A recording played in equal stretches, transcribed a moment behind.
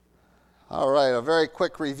All right, a very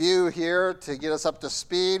quick review here to get us up to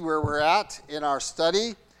speed where we're at in our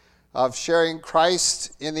study of sharing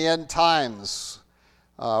Christ in the end times.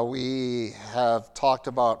 We have talked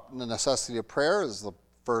about the necessity of prayer as the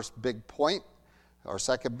first big point. Our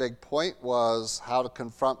second big point was how to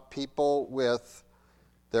confront people with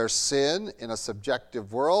their sin in a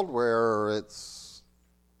subjective world where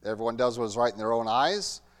everyone does what is right in their own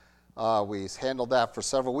eyes. We handled that for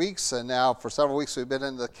several weeks, and now for several weeks we've been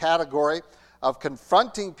in the category of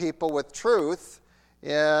confronting people with truth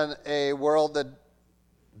in a world that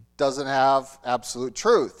doesn't have absolute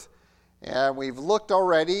truth. And we've looked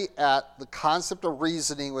already at the concept of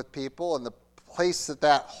reasoning with people and the place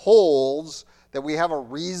that holds, that we have a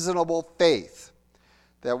reasonable faith,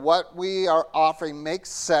 that what we are offering makes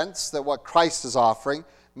sense, that what Christ is offering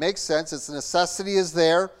makes sense. Its necessity is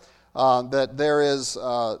there, that there is...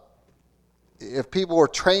 if people were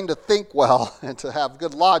trained to think well and to have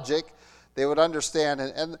good logic, they would understand.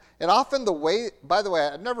 And often the way, by the way,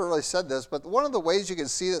 I've never really said this, but one of the ways you can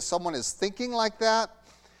see that someone is thinking like that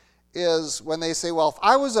is when they say, well, if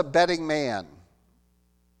I was a betting man,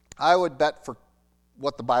 I would bet for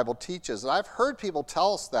what the Bible teaches. And I've heard people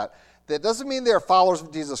tell us that. That doesn't mean they're followers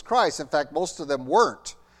of Jesus Christ. In fact, most of them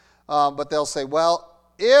weren't. But they'll say, well,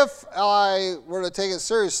 if I were to take it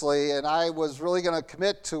seriously and I was really going to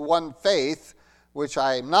commit to one faith, which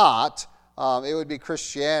I'm not, it would be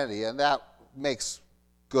Christianity. And that makes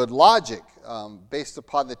good logic based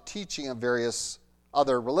upon the teaching of various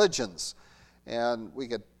other religions. And we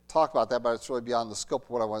could talk about that, but it's really beyond the scope of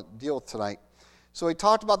what I want to deal with tonight. So we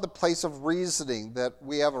talked about the place of reasoning, that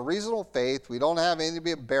we have a reasonable faith. We don't have anything to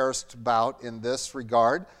be embarrassed about in this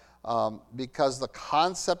regard. Because the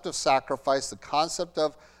concept of sacrifice, the concept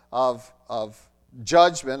of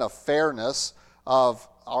judgment, of fairness, are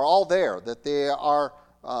all there, that they are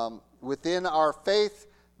within our faith.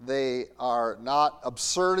 They are not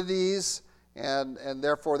absurdities, and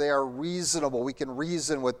therefore they are reasonable. We can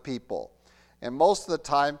reason with people. And most of the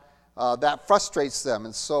time, that frustrates them.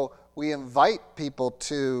 And so we invite people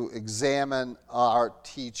to examine our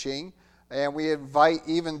teaching. And we invite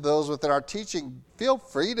even those within our teaching, feel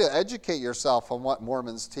free to educate yourself on what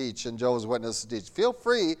Mormons teach and Jehovah's Witnesses teach. Feel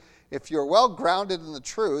free, if you're well grounded in the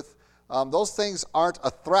truth, those things aren't a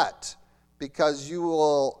threat because you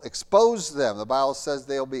will expose them. The Bible says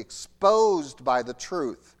they'll be exposed by the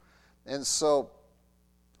truth. And so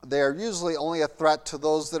they are usually only a threat to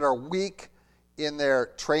those that are weak in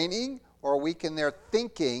their training or weak in their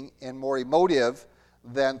thinking and more emotive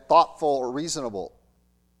than thoughtful or reasonable.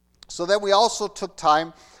 So then we also took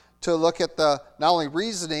time to look at the not only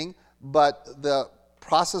reasoning, but the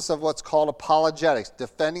process of what's called apologetics,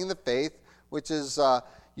 defending the faith, which is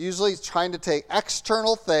usually trying to take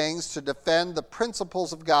external things to defend the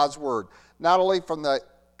principles of God's Word, not only from the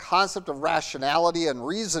concept of rationality and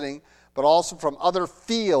reasoning, but also from other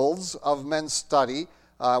fields of men's study.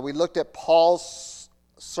 We looked at Paul's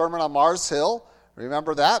sermon on Mars Hill,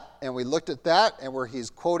 remember that? And we looked at that, and where he's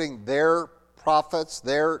quoting their prophets,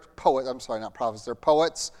 they're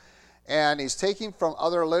poets, and he's taking from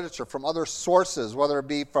other literature, from other sources, whether it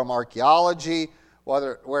be from archaeology,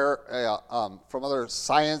 from other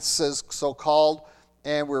sciences, so-called,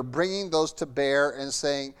 and we're bringing those to bear and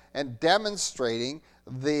saying and demonstrating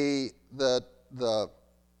the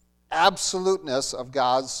absoluteness of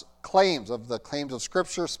God's claims, of the claims of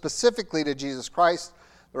Scripture, specifically to Jesus Christ,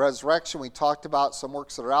 the resurrection. We talked about some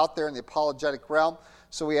works that are out there in the apologetic realm.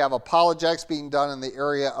 So we have apologetics being done in the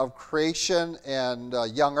area of creation and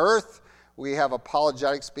young earth. We have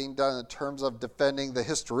apologetics being done in terms of defending the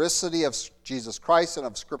historicity of Jesus Christ and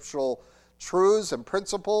of scriptural truths and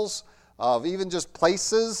principles, of even just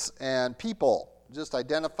places and people, just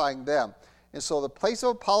identifying them. And so the place of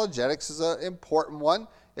apologetics is an important one.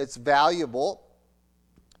 It's valuable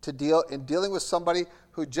to dealing with somebody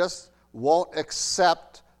who just won't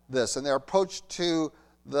accept this. And their approach to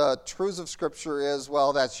the truths of Scripture is,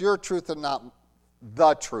 well, that's your truth and not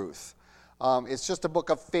the truth. It's just a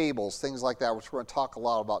book of fables, things like that, which we're going to talk a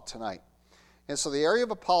lot about tonight. And so the area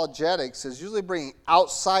of apologetics is usually bringing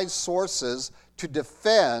outside sources to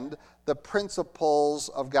defend the principles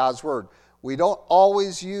of God's Word. We don't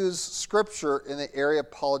always use Scripture in the area of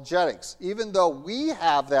apologetics, even though we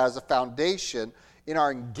have that as a foundation in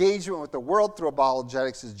our engagement with the world through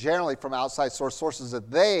apologetics is generally from outside sources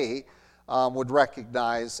that they would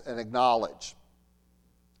recognize and acknowledge.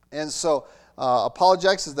 And so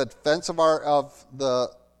apologetics is the defense of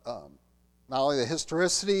not only the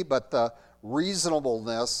historicity, but the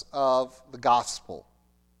reasonableness of the gospel.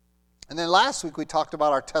 And then last week we talked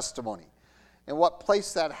about our testimony and what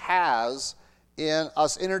place that has in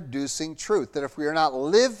us introducing truth. That if we are not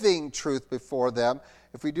living truth before them,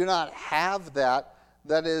 if we do not have that,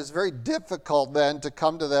 that it is very difficult then to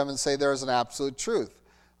come to them and say there is an absolute truth.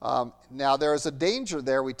 Now, there is a danger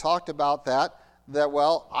there. We talked about that,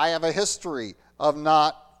 well, I have a history of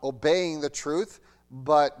not obeying the truth,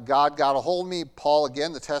 but God got a hold of me. Paul,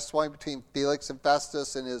 again, the testimony between Felix and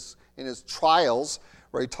Festus in his trials,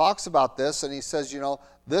 where he talks about this, and he says,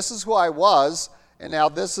 this is who I was, and now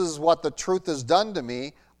this is what the truth has done to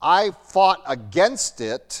me. I fought against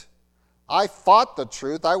it. I fought the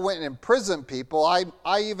truth. I went and imprisoned people. I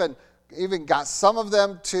even got some of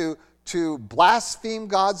them to blaspheme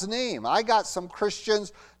God's name. I got some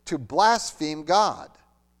Christians to blaspheme God.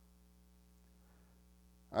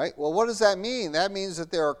 All right, well, what does that mean? That means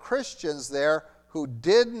that there are Christians there who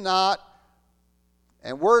did not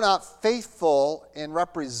and were not faithful in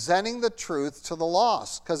representing the truth to the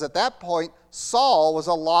lost. Because at that point, Saul was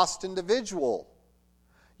a lost individual.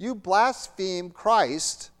 You blaspheme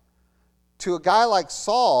Christ to a guy like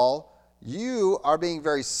Saul, you are being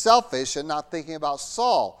very selfish and not thinking about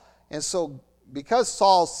Saul. And so, because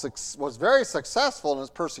Saul was very successful in his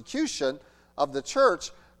persecution of the church,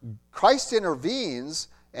 Christ intervenes,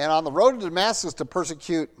 and on the road to Damascus to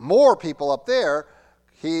persecute more people up there,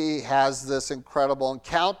 he has this incredible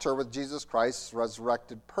encounter with Jesus Christ,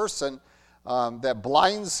 resurrected person, that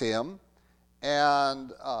blinds him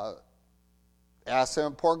and asks him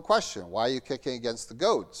an important question. Why are you kicking against the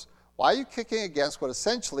goads? Why are you kicking against what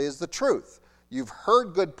essentially is the truth? You've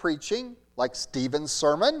heard good preaching, like Stephen's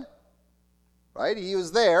sermon, right? He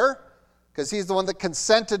was there because he's the one that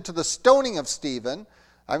consented to the stoning of Stephen.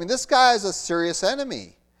 I mean, this guy is a serious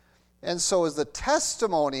enemy. And so is the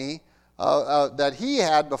testimony that he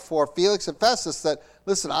had before Felix and Festus that,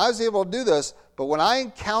 listen, I was able to do this, but when I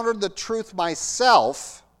encountered the truth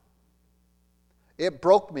myself, it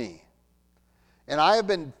broke me. And I have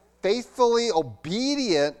been faithfully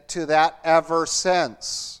obedient to that ever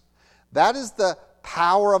since. That is the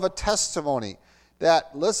power of a testimony.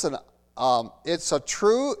 That, listen,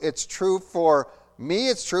 it's true for me,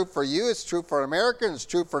 it's true for you, it's true for an American, it's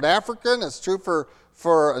true for an African, it's true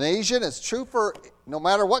for an Asian, it's true for no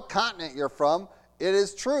matter what continent you're from, it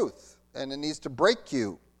is truth, and it needs to break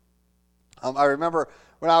you. I remember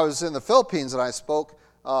when I was in the Philippines and I spoke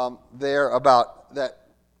there about that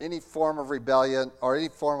any form of rebellion or any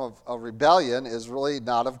form of rebellion is really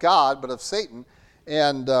not of God but of Satan.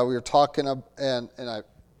 And we were talking and I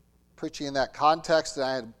preaching in that context, and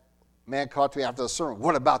I had a man come up to me after the sermon,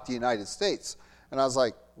 what about the United States? And I was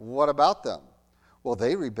like, what about them? Well,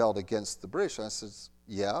 they rebelled against the British. And I said,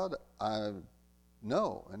 yeah,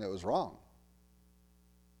 no, and it was wrong.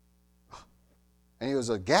 And he was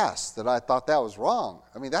aghast that I thought that was wrong.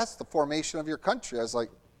 I mean, that's the formation of your country. I was like,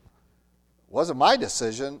 it wasn't my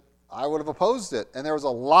decision. I would have opposed it. And there was a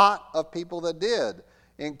lot of people that did,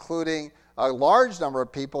 including a large number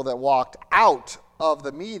of people that walked out of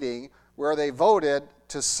the meeting where they voted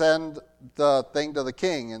to send the thing to the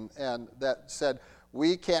king. And that said,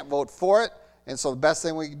 we can't vote for it. And so the best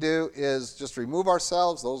thing we can do is just remove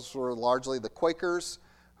ourselves. Those were largely the Quakers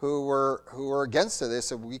who were against it. They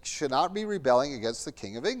said we should not be rebelling against the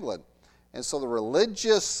King of England. And so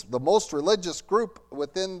the most religious group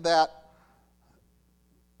within that,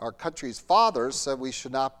 our country's fathers, said we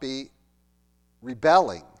should not be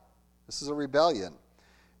rebelling. This is a rebellion.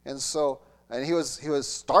 And he was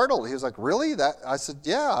startled. He was like, really? That? I said,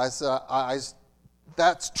 yeah. I said,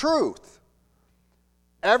 that's truth.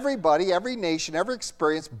 Everybody, every nation, every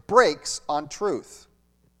experience breaks on truth.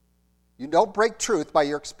 You don't break truth by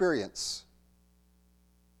your experience.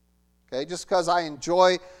 Okay, just because I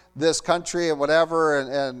enjoy this country and whatever,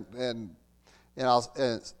 and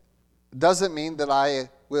doesn't mean that I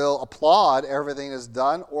will applaud everything that's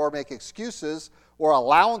done or make excuses or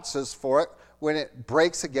allowances for it when it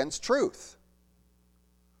breaks against truth.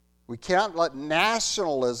 We can't let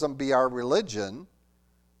nationalism be our religion.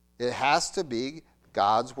 It has to be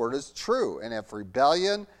God's word is true. And if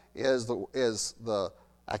rebellion is the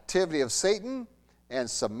activity of Satan and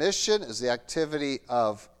submission is the activity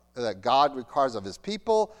that God requires of his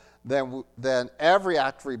people, then every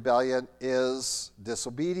act of rebellion is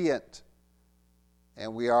disobedient.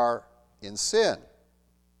 And we are in sin.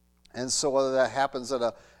 And so whether that happens at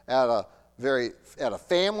a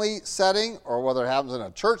family setting, or whether it happens in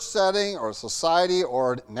a church setting or a society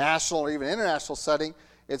or a national or even international setting,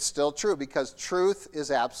 it's still true because truth is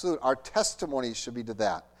absolute. Our testimony should be to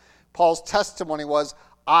that. Paul's testimony was,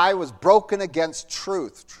 I was broken against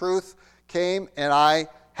truth. Truth came and I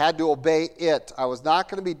had to obey it. I was not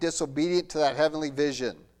going to be disobedient to that heavenly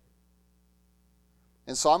vision.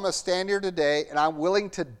 And so I'm going to stand here today and I'm willing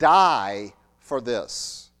to die for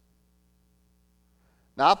this.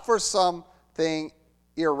 Not for something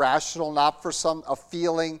irrational, not for a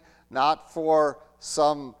feeling, not for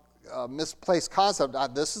some misplaced concept.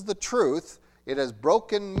 This is the truth. It has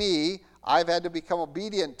broken me. I've had to become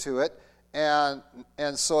obedient to it, and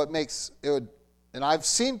so it makes it would. And I've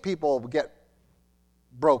seen people get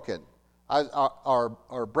broken,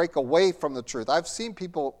 or break away from the truth. I've seen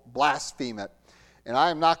people blaspheme it, and I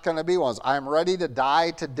am not going to be one. I am ready to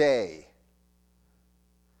die today.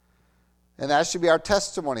 And that should be our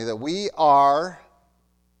testimony, that we are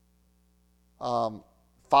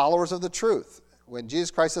followers of the truth. When Jesus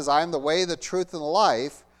Christ says, I am the way, the truth, and the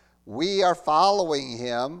life, we are following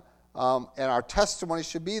him, and our testimony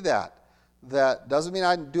should be that. That doesn't mean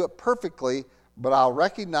I can do it perfectly, but I'll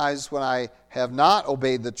recognize when I have not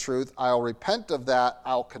obeyed the truth. I'll repent of that.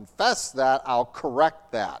 I'll confess that. I'll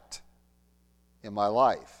correct that in my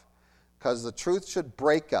life. Because the truth should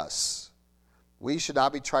break us. We should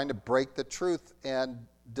not be trying to break the truth and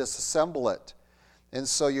disassemble it. And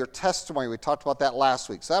so your testimony, we talked about that last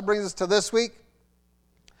week. So that brings us to this week.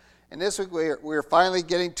 And this week we're finally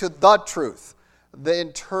getting to the truth.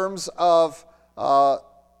 In terms of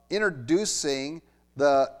introducing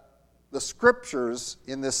the scriptures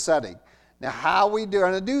in this setting. Now, how are we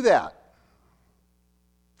going to do that?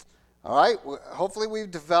 All right, hopefully we've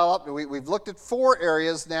developed, we've looked at 4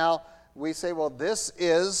 areas now. We say, well, this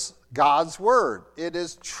is God's Word. It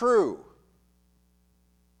is true.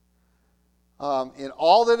 In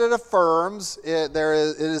all that it affirms, it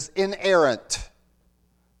is inerrant.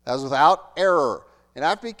 That is without error. And I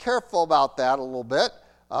have to be careful about that a little bit.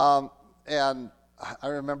 And I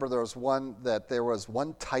remember there was one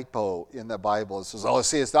typo in the Bible. It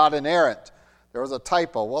says, it's not inerrant. There was a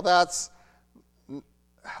typo. Well,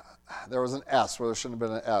 there was an S where there shouldn't have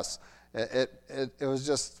been an S. It was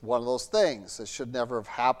just one of those things. It should never have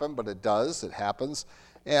happened, but it does. It happens.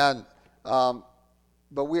 And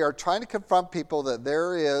but we are trying to confront people that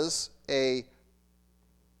there is a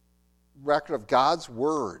record of God's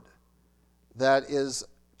Word that is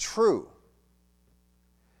true.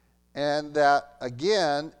 And that,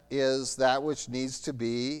 again, is that which needs to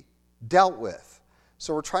be dealt with.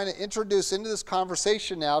 So we're trying to introduce into this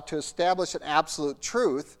conversation now to establish an absolute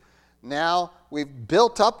truth. Now we've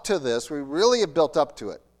built up to this. We really have built up to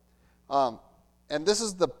it. And this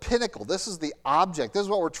is the pinnacle. This is the object. This is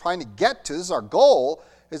what we're trying to get to. This is our goal,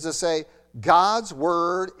 is to say God's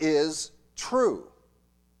Word is true.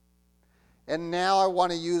 And now I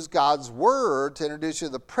want to use God's Word to introduce you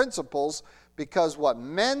to the principles, because what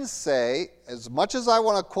men say, as much as I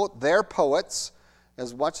want to quote their poets,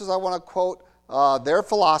 as much as I want to quote their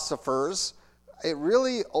philosophers, it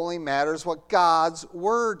really only matters what God's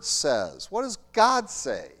Word says. What does God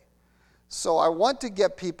say? So I want to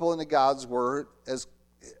get people into God's Word.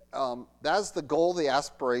 That is the goal, the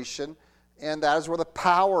aspiration, and that is where the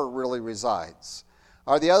power really resides.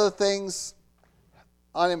 Are the other things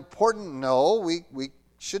unimportant? No, we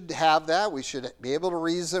should have that. We should be able to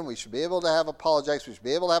reason. We should be able to have apologetics. We should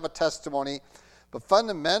be able to have a testimony. But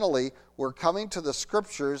fundamentally, we're coming to the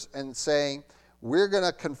Scriptures and saying, we're going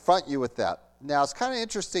to confront you with that. Now, it's kind of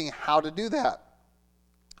interesting how to do that.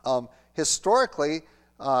 Historically,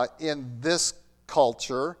 in this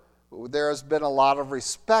culture, there has been a lot of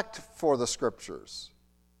respect for the Scriptures.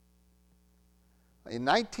 In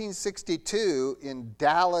 1962, in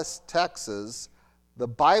Dallas, Texas, the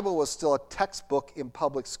Bible was still a textbook in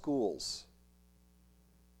public schools.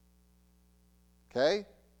 Okay?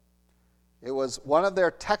 It was one of their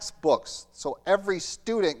textbooks. So every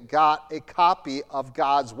student got a copy of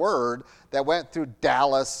God's Word that went through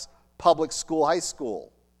Dallas Public School High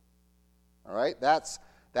School. All right? That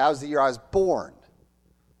was the year I was born.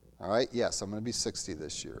 All right? Yes, I'm going to be 60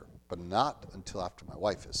 this year, but not until after my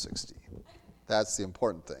wife is 60. That's the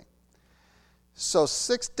important thing. So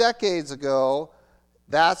 6 decades ago,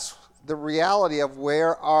 that's the reality of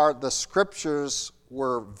where the Scriptures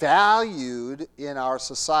were valued in our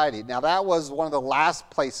society. Now, that was one of the last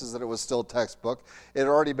places that it was still a textbook. It had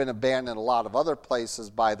already been abandoned in a lot of other places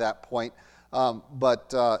by that point.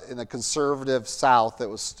 But in the conservative South, it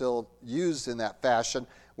was still used in that fashion.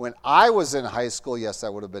 When I was in high school, yes,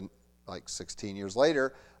 that would have been like 16 years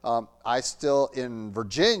later, I still, in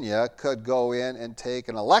Virginia, could go in and take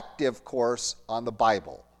an elective course on the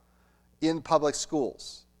Bible in public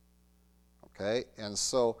schools. Okay? And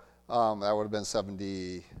so that would have been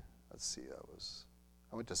 70, let's see,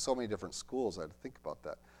 I went to so many different schools, I had to think about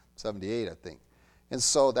that. 78, I think. And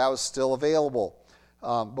so that was still available.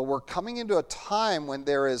 But we're coming into a time when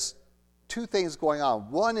there is 2 things going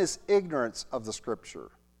on. One is ignorance of the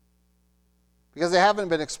Scripture, because they haven't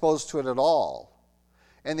been exposed to it at all.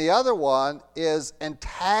 And the other one is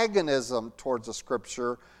antagonism towards the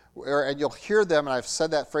Scripture. And you'll hear them, and I've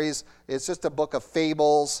said that phrase, it's just a book of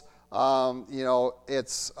fables.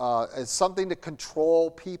 It's something to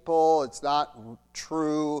control people. It's not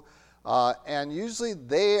true. And usually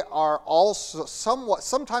they are also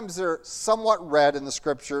sometimes they're somewhat read in the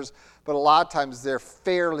Scriptures, but a lot of times they're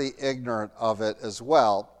fairly ignorant of it as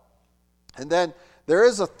well. And then there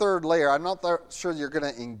is a third layer. I'm not sure you're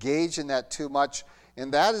going to engage in that too much,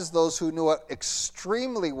 and that is those who know it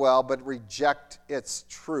extremely well but reject its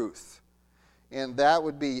truth. And that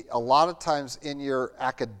would be a lot of times in your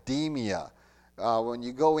academia. When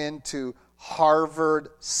you go into Harvard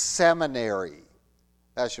Seminary,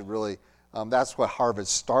 that's what Harvard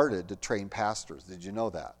started to train pastors. Did you know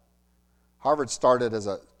that? Harvard started as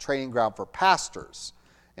a training ground for pastors.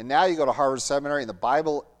 And now you go to Harvard Seminary and the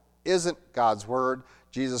Bible isn't God's word.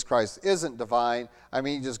 Jesus Christ isn't divine. I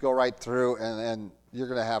mean, you just go right through and you're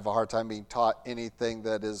going to have a hard time being taught anything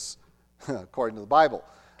that is according to the Bible.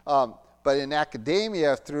 But in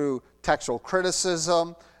academia, through textual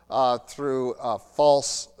criticism, through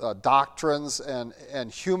false doctrines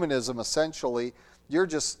and humanism, essentially, you're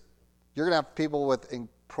going to have people with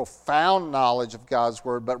profound knowledge of God's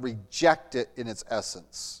word, but reject it in its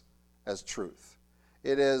essence as truth.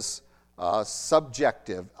 It is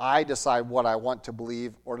subjective. I decide what I want to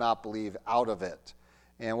believe or not believe out of it.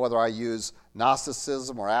 And whether I use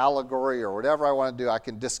Gnosticism or allegory or whatever I want to do, I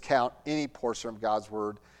can discount any portion of God's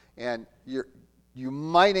word. And you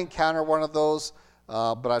might encounter one of those,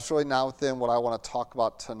 but that's really not within what I want to talk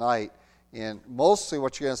about tonight. And mostly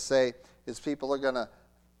what you're going to say is people are going to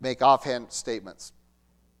make offhand statements.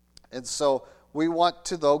 And so we want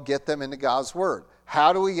to, though, get them into God's word.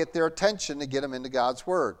 How do we get their attention to get them into God's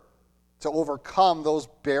word? To overcome those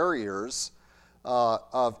barriers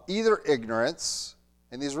of either ignorance,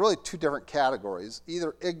 and these are really two different categories,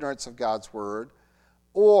 either ignorance of God's word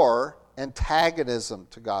or antagonism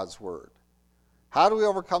to God's word. How do we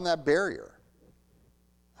overcome that barrier?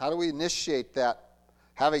 How do we initiate that?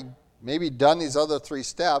 Having maybe done these other three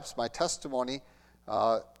steps, my testimony,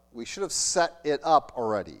 we should have set it up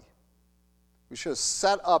already. We should have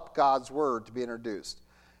set up God's word to be introduced.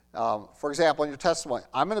 For example, in your testimony,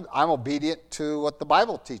 I'm obedient to what the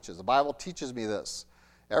Bible teaches. The Bible teaches me this.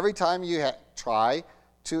 Every time you try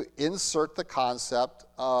to insert the concept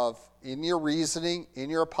of, in your reasoning, in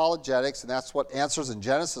your apologetics, and that's what Answers in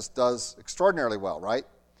Genesis does extraordinarily well, right?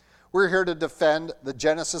 We're here to defend the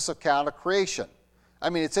Genesis account of creation. I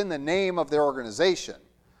mean, it's in the name of their organization,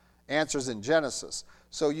 Answers in Genesis.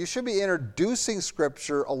 So you should be introducing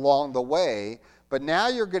Scripture along the way, but now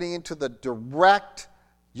you're getting into the direct.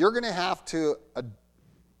 You're going to have to,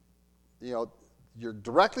 you're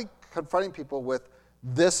directly confronting people with,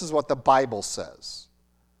 this is what the Bible says.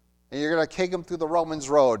 And you're going to take them through the Romans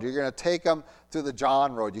road. You're going to take them through the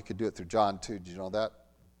John road. You could do it through John too. Did you know that?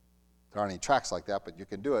 There aren't any tracks like that, but you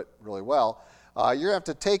can do it really well. You're going to have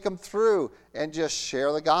to take them through and just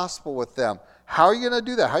share the gospel with them. How are you going to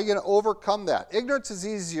do that? How are you going to overcome that? Ignorance is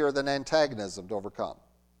easier than antagonism to overcome.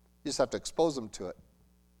 You just have to expose them to it.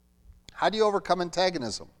 How do you overcome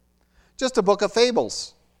antagonism? Just a book of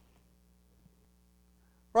fables.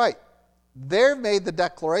 Right. They've made the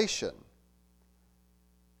declaration.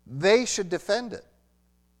 They should defend it.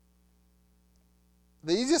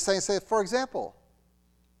 The easiest thing is to say, for example,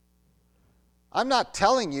 I'm not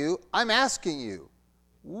telling you, I'm asking you,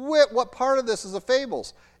 what part of this is the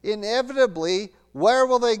fables? Inevitably, where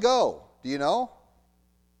will they go? Do you know?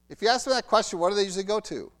 If you ask them that question, what do they usually go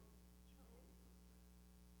to?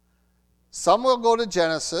 Some will go to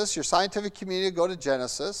Genesis. Your scientific community will go to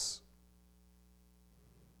Genesis.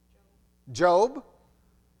 Job?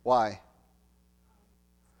 Why?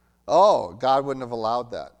 Oh, God wouldn't have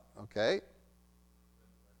allowed that. Okay.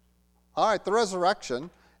 All right, the resurrection.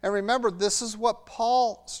 And remember, this is what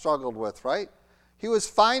Paul struggled with, right? He was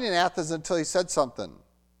fine in Athens until he said something.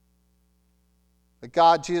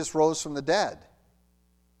 That Jesus rose from the dead.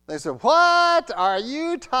 They said, what are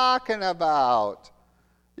you talking about?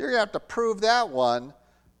 You're going to have to prove that one.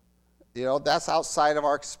 That's outside of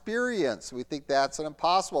our experience. We think that's an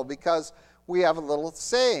impossible because we have a little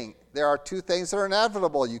saying. There are two things that are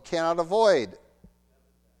inevitable you cannot avoid.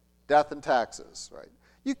 Death and taxes, right?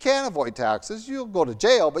 You can avoid taxes. You'll go to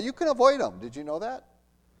jail, but you can avoid them. Did you know that?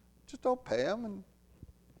 Just don't pay them. And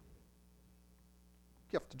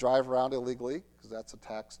you have to drive around illegally because that's a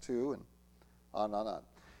tax too, and on and on.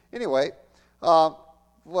 Anyway,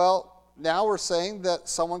 now we're saying that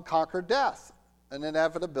someone conquered death, an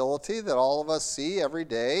inevitability that all of us see every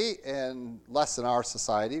day, and less in our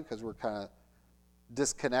society because we're kind of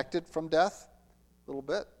disconnected from death a little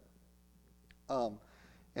bit.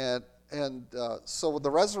 So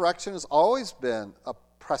the resurrection has always been a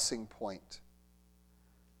pressing point.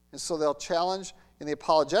 And so they'll challenge, in the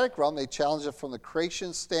apologetic realm, they challenge it from the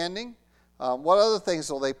creation standing. What other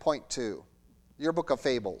things will they point to? Your book of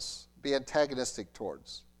Fables, be antagonistic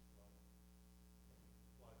towards.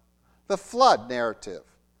 The flood narrative,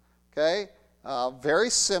 okay? Very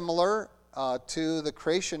similar to the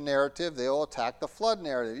creation narrative. They will attack the flood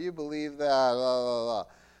narrative. You believe that,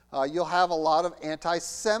 you'll have a lot of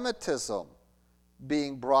anti-Semitism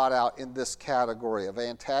being brought out in this category of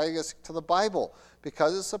antagonistic to the Bible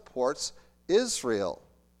because it supports Israel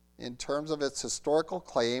in terms of its historical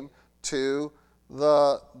claim to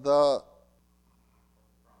the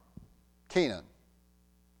Canaan.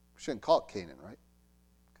 We shouldn't call it Canaan, right?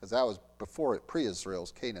 Because that was before it,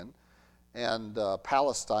 pre-Israel's Canaan. And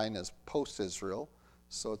Palestine is post-Israel,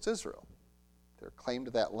 so it's Israel. Their claim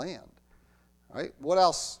to that land. All right, what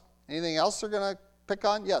else? Anything else they're going to pick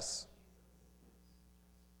on? Yes.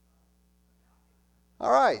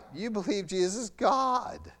 All right, you believe Jesus is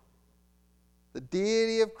God. The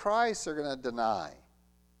deity of Christ they're going to deny.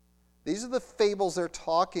 These are the fables they're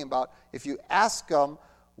talking about. If you ask them,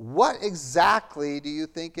 what exactly do you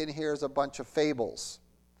think in here is a bunch of fables?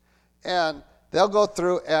 And they'll go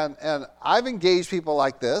through, and I've engaged people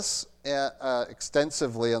like this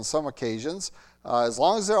extensively on some occasions, as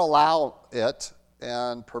long as they'll allow it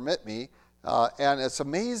and permit me. And it's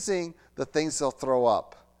amazing the things they'll throw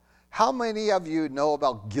up. How many of you know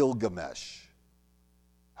about Gilgamesh?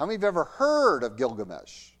 How many of you have ever heard of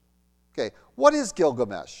Gilgamesh? Okay, what is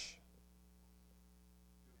Gilgamesh?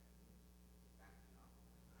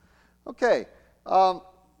 Okay,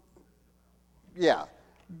 yeah.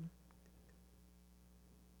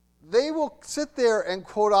 They will sit there and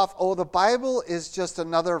quote off, oh, the Bible is just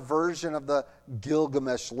another version of the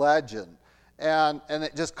Gilgamesh legend. And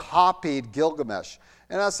it just copied Gilgamesh.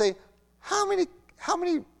 And I'll say, how many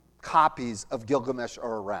copies of Gilgamesh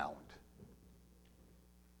are around?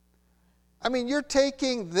 I mean, you're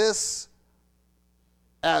taking this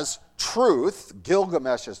as truth,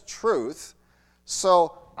 Gilgamesh as truth.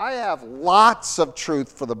 So I have lots of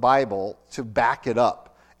truth for the Bible to back it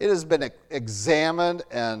up. It has been examined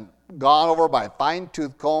and gone over by a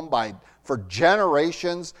fine-tooth comb for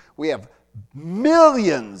generations. We have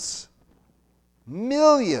millions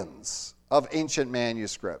of ancient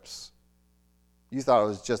manuscripts. You thought it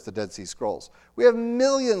was just the Dead Sea Scrolls. We have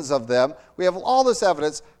millions of them. We have all this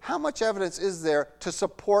evidence. How much evidence is there to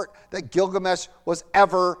support that Gilgamesh was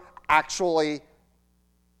ever actually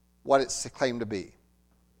what it's claimed to be?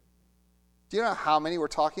 Do you know how many we're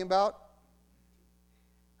talking about?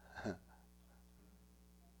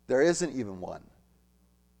 There isn't even one.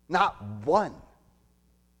 Not one.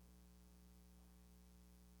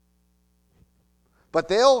 But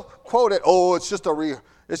they'll quote it, oh, it's just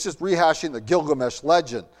rehashing the Gilgamesh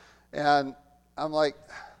legend. And I'm like,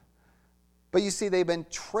 but you see, they've been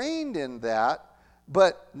trained in that,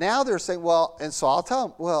 but now they're saying, well, and so I'll tell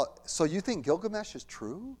them, well, so you think Gilgamesh is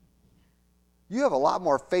true? You have a lot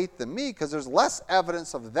more faith than me because there's less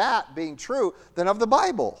evidence of that being true than of the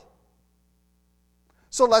Bible.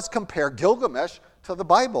 So let's compare Gilgamesh to the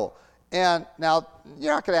Bible. And now,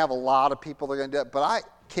 you're not going to have a lot of people that are going to do it, but I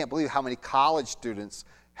can't believe how many college students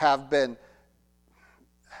have been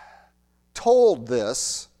told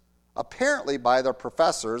this, apparently by their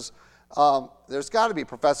professors. There's got to be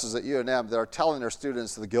professors at UNM that are telling their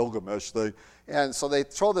students the Gilgamesh thing. And so they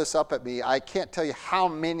throw this up at me. I can't tell you how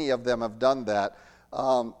many of them have done that.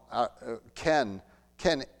 Ken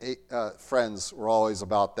friends were always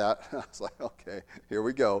about that. I was like, okay, here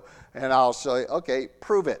we go. And I'll show you, okay,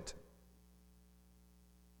 prove it.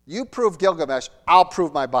 You prove Gilgamesh, I'll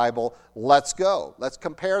prove my Bible. Let's go. Let's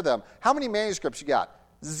compare them. How many manuscripts you got?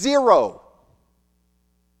 0.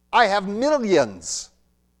 I have millions.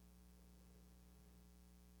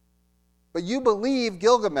 But you believe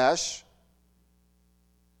Gilgamesh,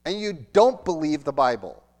 and you don't believe the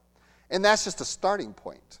Bible. And that's just a starting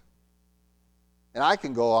point. And I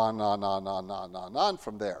can go on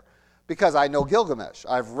from there. Because I know Gilgamesh.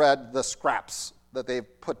 I've read the scraps that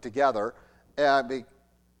they've put together.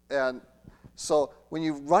 And so when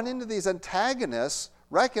you run into these antagonists,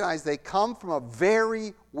 recognize they come from a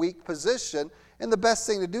very weak position. And the best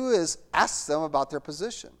thing to do is ask them about their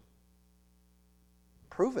position.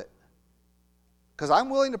 Prove it. Because I'm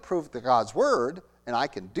willing to prove God's Word, and I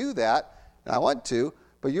can do that, and I want to,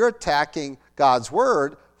 but you're attacking God's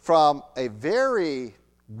Word from a very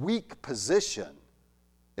weak position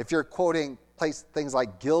if you're quoting things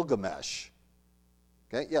like Gilgamesh.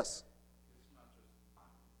 Okay, yes?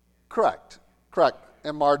 Correct.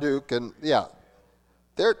 And Marduk, and yeah.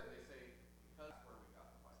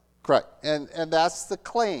 Correct. And that's the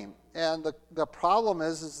claim. And the problem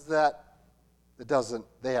is that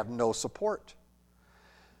they have no support.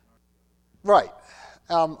 Right.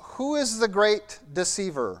 Who is the great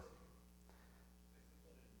deceiver?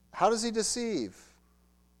 How does he deceive?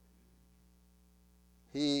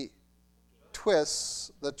 He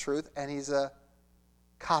twists the truth, and he's a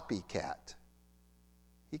copycat.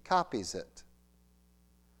 He copies it.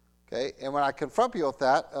 Okay, and when I confront people with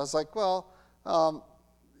that, I was like, well,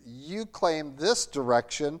 you claim this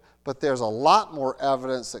direction, but there's a lot more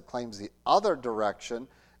evidence that claims the other direction.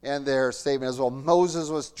 And their statement is, well, Moses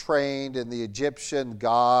was trained in the Egyptian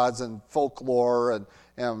gods and folklore and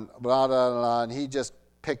blah, blah, blah, and he just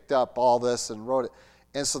picked up all this and wrote it.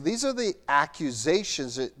 And so these are the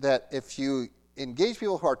accusations that if you engage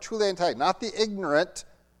people who are truly anti, not the ignorant,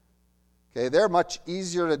 okay, they're much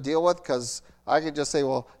easier to deal with because I can just say,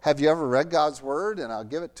 well, have you ever read God's word? And I'll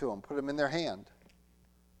give it to them, put them in their hand.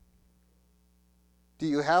 Do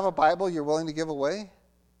you have a Bible you're willing to give away?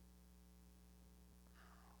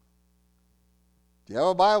 Do you have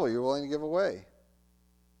a Bible you're willing to give away?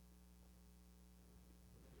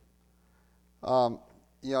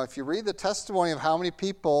 If you read the testimony of how many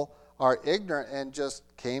people are ignorant and just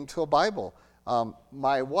came to a Bible.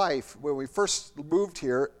 My wife, when we first moved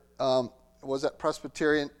here, was at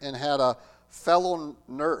Presbyterian and had a fellow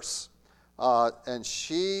nurse. And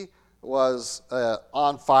she was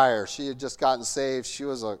on fire. She had just gotten saved. She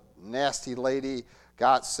was a nasty lady,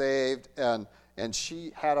 got saved, and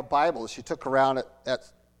she had a Bible she took around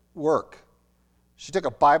at work. She took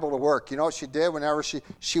a Bible to work. You know what she did? Whenever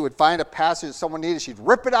she would find a passage someone needed, she'd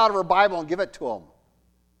rip it out of her Bible and give it to them.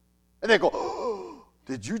 And they go, oh,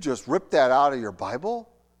 did you just rip that out of your Bible?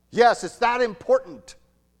 Yes, it's that important.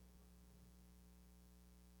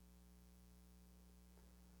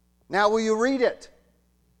 Now will you read it?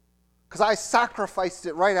 Because I sacrificed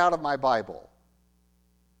it right out of my Bible.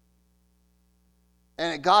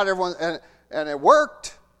 And it got everyone, and it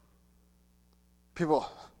worked. People,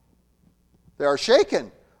 they are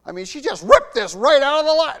shaken. I mean, she just ripped this right out of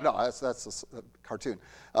the line. No, that's a cartoon.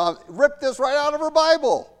 Ripped this right out of her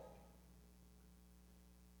Bible.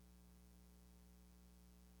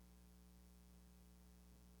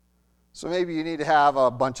 So maybe you need to have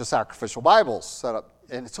a bunch of sacrificial Bibles set up.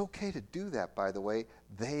 And it's okay to do that, by the way.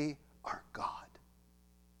 They aren't God.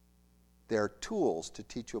 They're tools to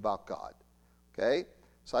teach you about God. Okay?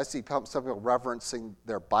 So I see some people reverencing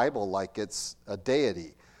their Bible like it's a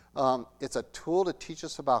deity. It's a tool to teach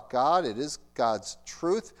us about God. It is God's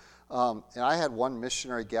truth. And I had one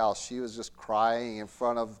missionary gal. She was just crying in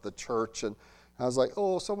front of the church. And I was like,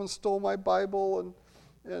 oh, someone stole my Bible.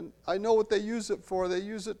 And I know what they use it for. They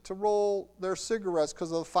use it to roll their cigarettes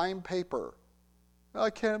because of the fine paper. I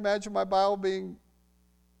can't imagine my Bible being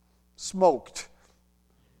smoked.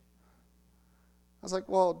 I was like,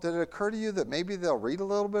 well, did it occur to you that maybe they'll read a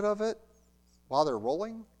little bit of it while they're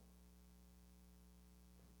rolling?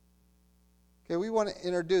 Okay, we want to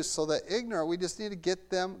introduce, so that ignorant, we just need to get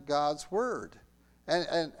them God's word.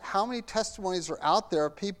 And how many testimonies are out there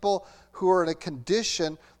of people who are in a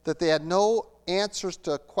condition that they had no answers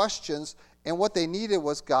to questions, and what they needed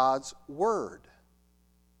was God's word.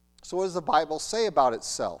 So what does the Bible say about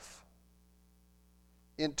itself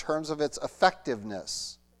in terms of its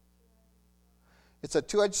effectiveness? It's a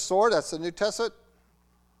two-edged sword. That's the New Testament.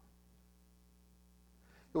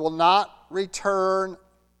 It will not return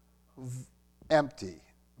empty,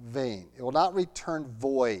 vain. It will not return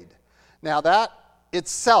void. Now that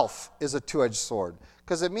itself is a two-edged sword,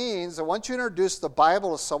 because it means that once you introduce the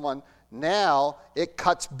Bible to someone, now it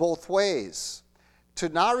cuts both ways. To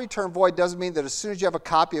not return void doesn't mean that as soon as you have a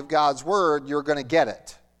copy of God's word, you're going to get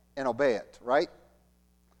it and obey it, right?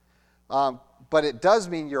 But it does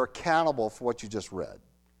mean you're accountable for what you just read.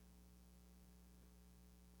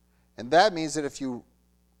 And that means that if you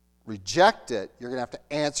reject it, you're going to have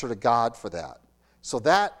to answer to God for that. So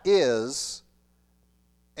that is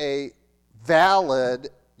a valid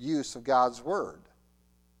use of God's word.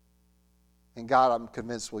 And God, I'm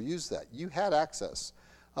convinced, will use that. You had access.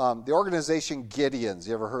 The organization Gideons,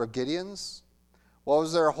 you ever heard of Gideons? What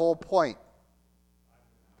was their whole point?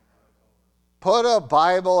 Put a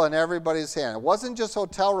Bible in everybody's hand. It wasn't just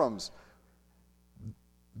hotel rooms.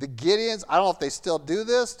 The Gideons, I don't know if they still do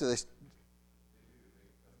this.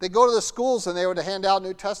 They go to the schools and they would hand out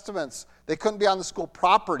New Testaments. They couldn't be on the school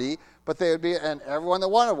property, but they would be, and everyone that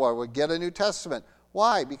wanted one would get a New Testament.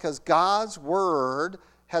 Why? Because God's word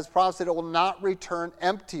has promised that it will not return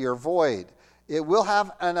empty or void. It will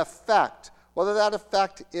have an effect. Whether that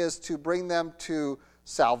effect is to bring them to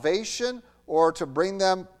salvation or to bring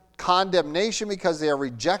them condemnation because they are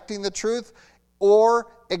rejecting the truth,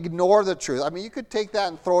 or ignore the truth. I mean, you could take that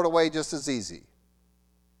and throw it away just as easy,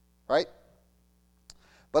 right?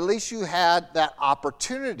 But at least you had that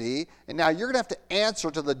opportunity, and now you're going to have to answer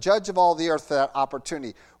to the judge of all the earth for that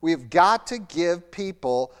opportunity. We've got to give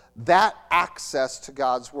people that access to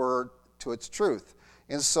God's word, to its truth.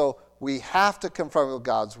 And so we have to confront with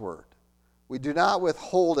God's word. We do not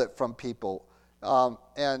withhold it from people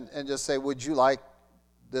and just say, would you like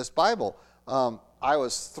this Bible? I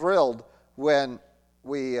was thrilled when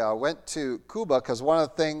we went to Cuba, because one of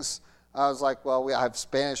the things, I was like, well, I have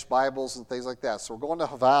Spanish Bibles and things like that. So we're going to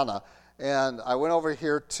Havana, and I went over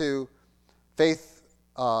here to Faith,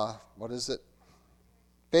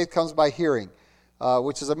 Faith Comes by Hearing,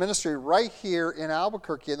 which is a ministry right here in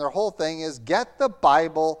Albuquerque, and their whole thing is get the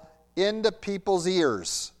Bible into people's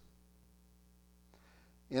ears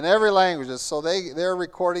in every language. So they're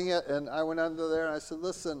recording it, and I went under there and I said,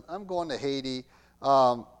 listen, I'm going to Haiti.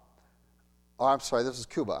 I'm sorry, this is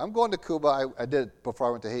Cuba. I'm going to Cuba. I did it before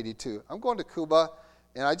I went to Haiti too. I'm going to Cuba,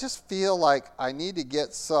 and I just feel like I need to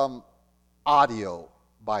get some audio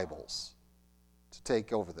Bibles to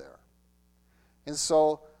take over there. And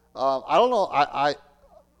so, I don't know, I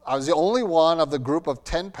was the only one of the group of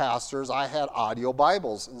 10 pastors. I had audio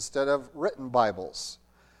Bibles instead of written Bibles.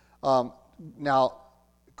 Now,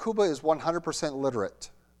 Cuba is 100%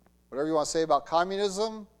 literate. Whatever you want to say about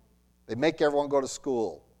communism, they make everyone go to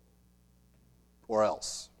school. Or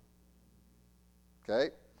else.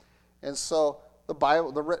 Okay? And so the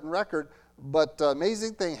Bible, the written record, but the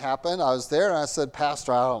amazing thing happened. I was there and I said,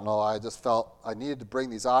 Pastor, I don't know, I just felt I needed to bring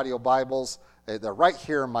these audio Bibles. They're right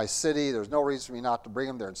here in my city. There's no reason for me not to bring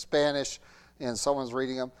them. They're in Spanish, and someone's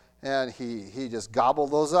reading them. And he just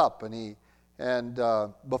gobbled those up. And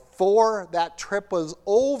before that trip was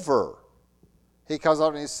over, he comes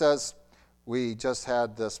up and he says, we just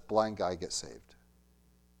had this blind guy get saved.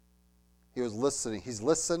 He was listening. He's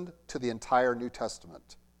listened to the entire New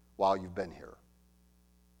Testament while you've been here.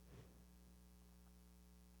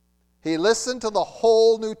 He listened to the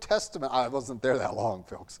whole New Testament. I wasn't there that long,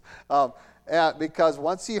 folks. Because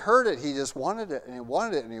once he heard it, he just wanted it, and he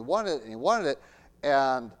wanted it, and he wanted it, and he wanted it.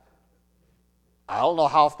 And I don't know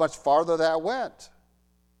how much farther that went.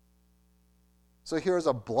 So here's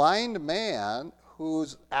a blind man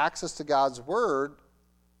whose access to God's word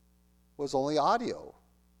was only audio.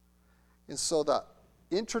 And so the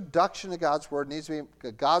introduction to God's word needs to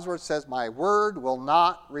be, God's word says, my word will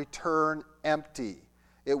not return empty.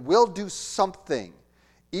 It will do something.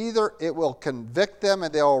 Either it will convict them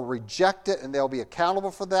and they'll reject it and they'll be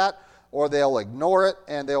accountable for that, or they'll ignore it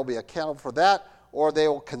and they'll be accountable for that, or they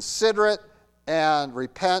will consider it and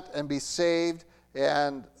repent and be saved,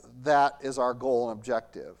 and that is our goal and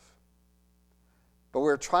objective. But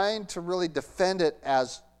we're trying to really defend it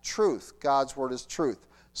as truth. God's word is truth.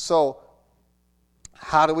 So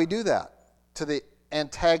how do we do that? To the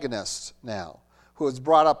antagonist now, who has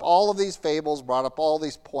brought up all of these fables, brought up all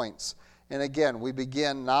these points. And again, we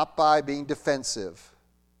begin not by being defensive.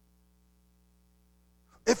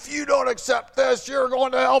 If you don't accept this, you're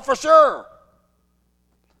going to hell for sure.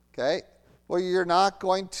 Okay? Well, you're not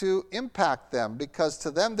going to impact them, because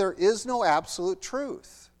to them there is no absolute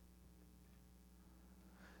truth.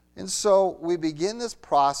 And so we begin this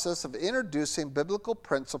process of introducing biblical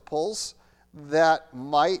principles that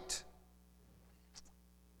might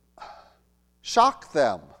shock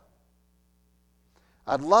them.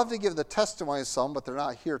 I'd love to give the testimony of some, but they're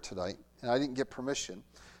not here tonight, and I didn't get permission.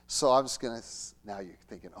 So I'm just going to, now you're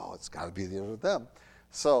thinking, oh, it's got to be the other of them.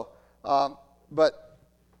 So, but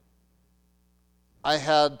I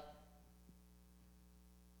had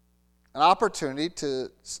an opportunity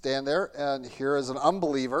to stand there, and here is an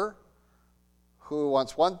unbeliever who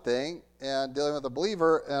wants one thing and dealing with a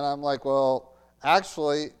believer, and I'm like, well,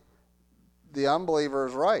 actually, the unbeliever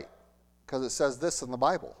is right, because it says this in the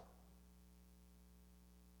Bible.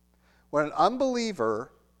 When an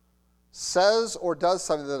unbeliever says or does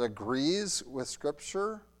something that agrees with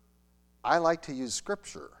Scripture, I like to use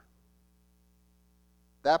Scripture.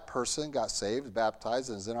 That person got saved, baptized,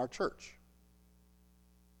 and is in our church.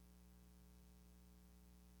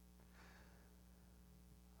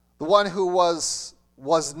 The one who was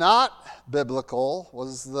not biblical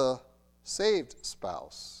was the saved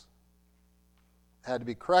spouse. Had to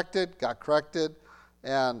be corrected, got corrected,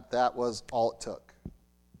 and that was all it took.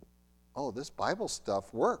 Oh, this Bible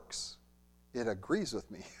stuff works. It agrees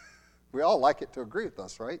with me. We all like it to agree with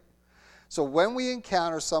us, right? So when we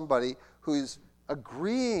encounter somebody who's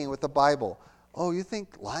agreeing with the Bible, oh, you think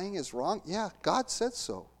lying is wrong? Yeah, God said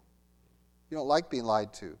so. You don't like being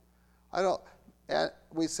lied to. I don't. And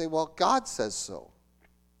we say, well, God says so.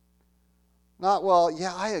 Not, well,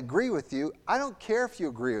 yeah, I agree with you. I don't care if you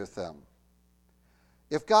agree with them.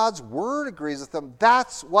 If God's word agrees with them,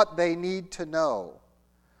 that's what they need to know,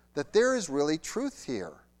 that there is really truth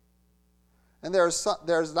here. And there's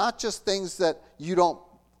not just things that you don't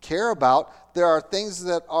care about. There are things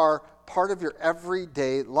that are part of your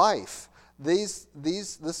everyday life. This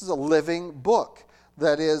is a living book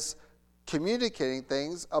that is communicating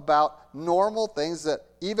things about normal things that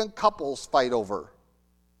even couples fight over.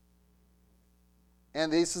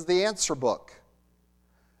 And this is the answer book.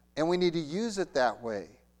 And we need to use it that way.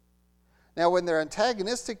 Now, when they're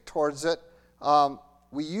antagonistic towards it,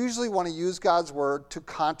 we usually want to use God's word to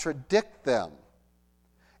contradict them.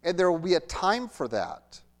 And there will be a time for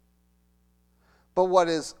that. But what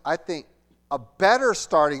is, I think, a better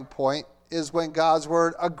starting point is when God's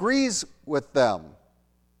word agrees with them.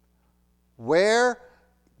 Where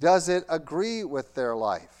does it agree with their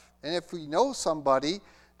life? And if we know somebody,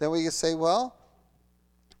 then we can say, well,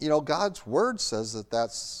 God's word says that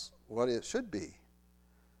that's what it should be.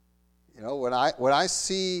 When I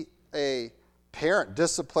see a parent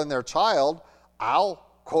discipline their child, I'll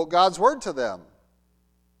quote God's word to them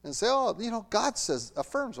and say, God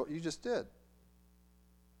affirms what you just did.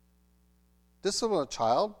 Discipline a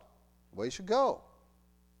child, the way you should go.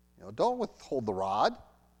 Don't withhold the rod.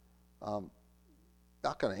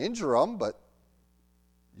 Not going to injure them, but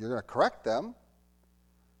you're going to correct them.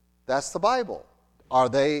 That's the Bible. Are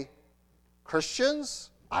they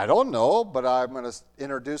Christians? I don't know, but I'm going to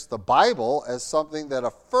introduce the Bible as something that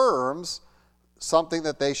affirms something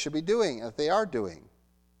that they should be doing, that they are doing.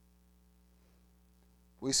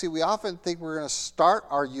 We often think we're going to start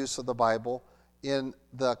our use of the Bible in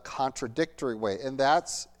the contradictory way, and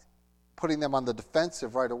that's putting them on the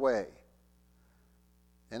defensive right away.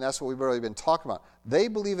 And that's what we've really been talking about. They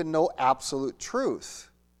believe in no absolute truth.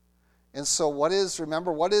 And so what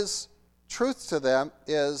is truth to them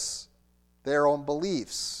is their own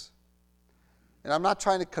beliefs. And I'm not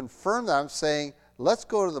trying to confirm that. I'm saying, let's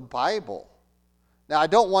go to the Bible. Now, I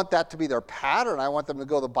don't want that to be their pattern. I want them to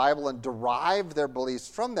go to the Bible and derive their beliefs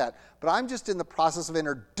from that. But I'm just in the process of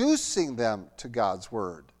introducing them to God's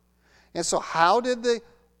word. And so how did the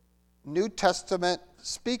New Testament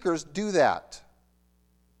speakers do that?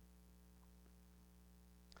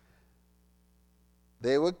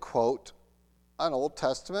 They would quote an Old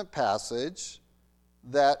Testament passage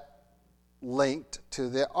that linked to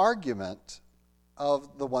the argument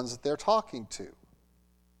of the ones that they're talking to.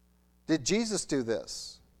 Did Jesus do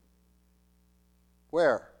this?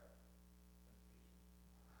 Where?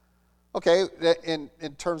 Okay, in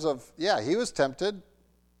terms of, he was tempted.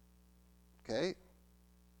 Okay.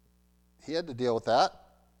 He had to deal with that.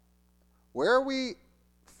 Where we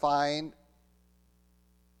find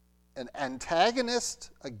an antagonist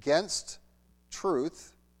against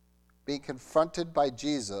truth being confronted by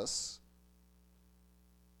Jesus.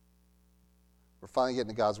 We're finally getting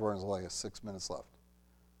to God's word, and there's only 6 minutes left.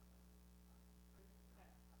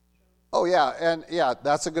 Oh, yeah, and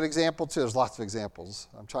that's a good example, too. There's lots of examples.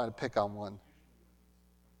 I'm trying to pick on one.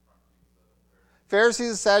 Pharisees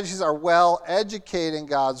and Sadducees are well educated in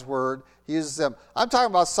God's word. He uses them. I'm talking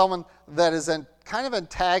about someone that is kind of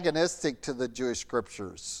antagonistic to the Jewish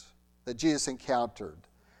scriptures that Jesus encountered.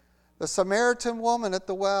 The Samaritan woman at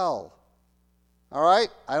the well. All right?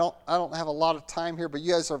 I don't have a lot of time here, but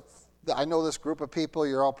you guys I know this group of people.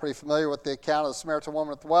 You're all pretty familiar with the account of the Samaritan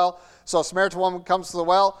woman at the well. So a Samaritan woman comes to the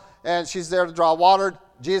well, and she's there to draw water.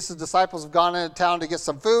 Jesus' disciples have gone into town to get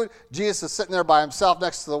some food. Jesus is sitting there by himself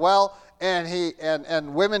next to the well,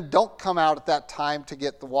 and women don't come out at that time to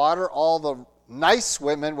get the water. All the nice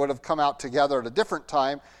women would have come out together at a different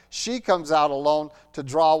time. She comes out alone to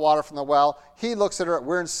draw water from the well. He looks at her.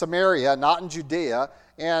 We're in Samaria, not in Judea.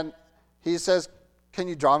 And he says, can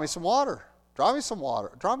you draw me some water? Draw me some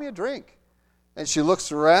water. Draw me a drink. And she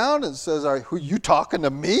looks around and says, are you talking to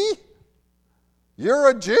me? You're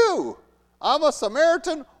a Jew. I'm a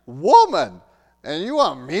Samaritan woman. And you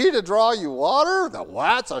want me to draw you water?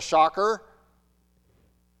 That's a shocker.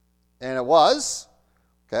 And it was.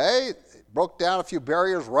 Okay. It broke down a few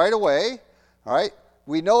barriers right away. All right.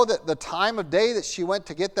 We know that the time of day that she went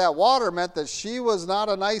to get that water meant that she was not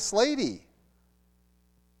a nice lady.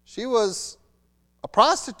 She was a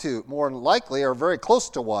prostitute, more than likely, or very close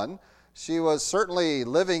to one. She was certainly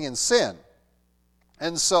living in sin.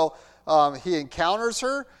 And so he encounters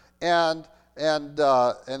her, and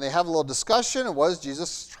they have a little discussion. And what does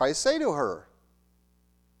Jesus try to say to her?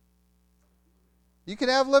 You can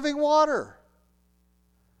have living water.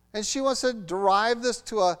 And she wants to derive this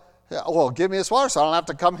to give me this water so I don't have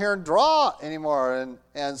to come here and draw anymore.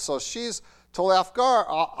 And so she's totally off guard,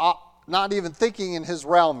 not even thinking in his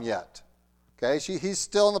realm yet. Okay, he's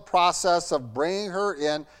still in the process of bringing her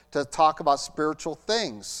in to talk about spiritual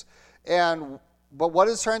things. But what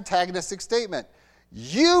is her antagonistic statement?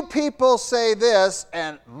 You people say this,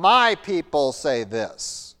 and my people say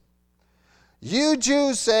this. You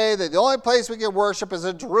Jews say that the only place we can worship is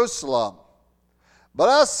in Jerusalem. But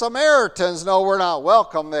us Samaritans know we're not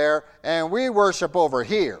welcome there, and we worship over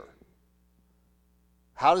here.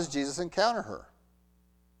 How does Jesus encounter her?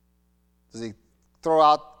 Does he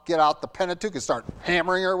get out the Pentateuch and start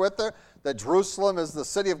hammering her with her? That Jerusalem is the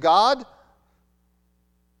city of God?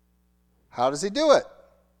 How does he do it?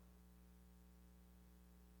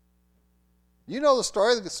 You know the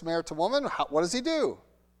story of the Samaritan woman. What does he do?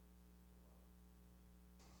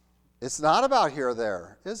 It's not about here or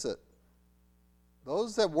there, is it?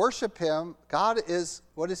 Those that worship him, God is,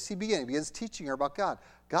 what does he begin? He begins teaching her about God.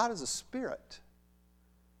 God is a spirit.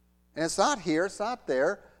 And it's not here, it's not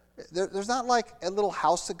there. There's not like a little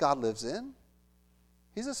house that God lives in.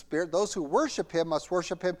 He's a spirit. Those who worship him must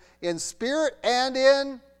worship him in spirit and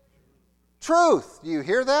in truth. Do you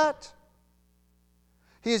hear that?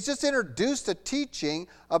 He has just introduced a teaching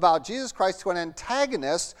about Jesus Christ to an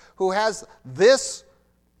antagonist who has this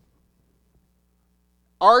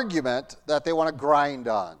argument that they want to grind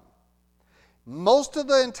on. Most of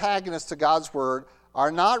the antagonists to God's word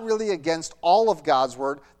are not really against all of God's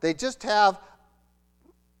word. They just have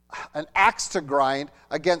an axe to grind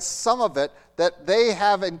against some of it that they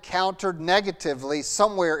have encountered negatively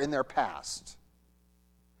somewhere in their past.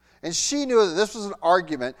 And she knew that this was an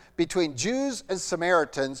argument between Jews and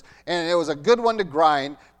Samaritans, and it was a good one to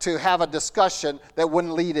grind to have a discussion that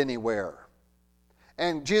wouldn't lead anywhere.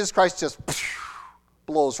 And Jesus Christ just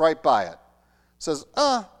blows right by it. Says,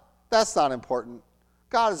 that's not important.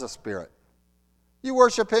 God is a spirit. You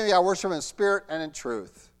worship him, you worship him in spirit and in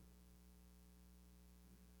truth.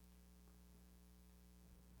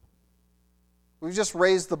 We've just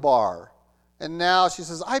raised the bar. And now she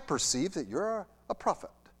says, I perceive that you're a prophet,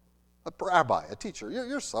 a rabbi, a teacher.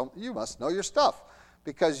 You must know your stuff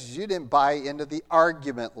because you didn't buy into the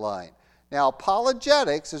argument line. Now,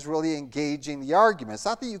 apologetics is really engaging the argument. It's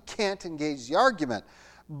not that you can't engage the argument,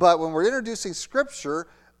 but when we're introducing Scripture,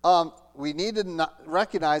 we need to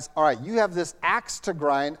recognize, all right, you have this axe to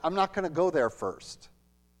grind. I'm not going to go there first.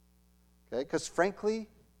 Okay? Because frankly,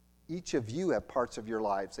 each of you have parts of your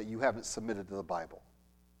lives that you haven't submitted to the Bible.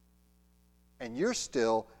 And you're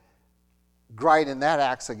still grinding that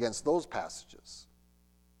axe against those passages.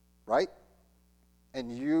 Right?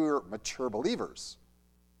 And you're mature believers.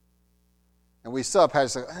 And we still have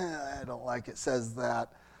passages like, I don't like it says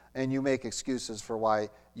that. And you make excuses for why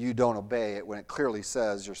you don't obey it when it clearly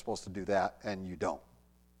says you're supposed to do that and you don't.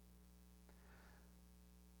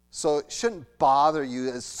 So it shouldn't bother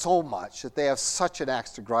you so much that they have such an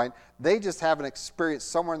axe to grind. They just have an experience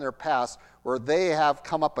somewhere in their past where they have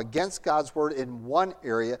come up against God's word in one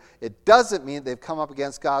area. It doesn't mean they've come up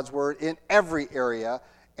against God's word in every area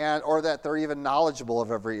or that they're even knowledgeable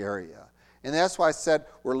of every area. And that's why I said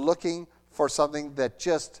we're looking for something that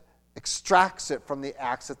just extracts it from the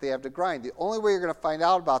axe that they have to grind. The only way you're going to find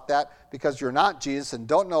out about that, because you're not Jesus and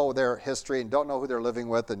don't know their history and don't know who they're living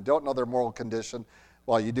with and don't know their moral condition,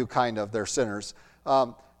 well, you do kind of, they're sinners.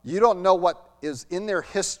 You don't know what is in their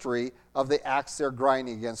history of the axe they're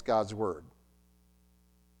grinding against God's word.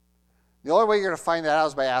 The only way you're going to find that out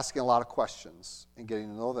is by asking a lot of questions and getting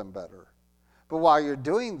to know them better. But while you're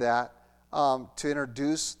doing that, to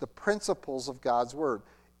introduce the principles of God's word.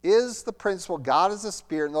 Is the principle, God is a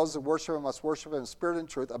spirit, and those that worship him must worship him in spirit and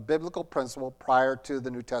truth, a biblical principle prior to the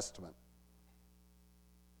New Testament?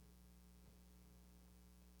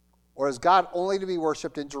 Or is God only to be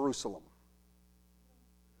worshipped in Jerusalem?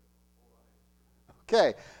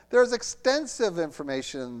 Okay, there's extensive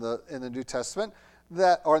information in the New Testament,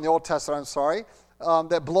 or in the Old Testament,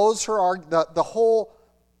 that blows the whole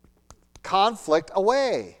conflict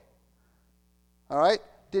away. All right?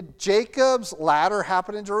 Did Jacob's ladder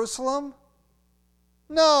happen in Jerusalem?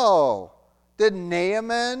 No. Did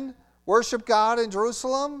Naaman worship God in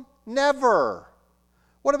Jerusalem? Never.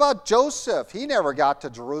 What about Joseph? He never got to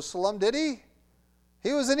Jerusalem, did he?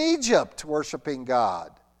 He was in Egypt worshiping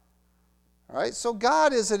God. All right, so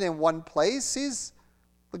God isn't in one place. He's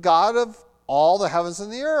the God of all the heavens and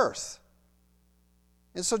the earth.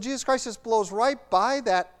 And so Jesus Christ just blows right by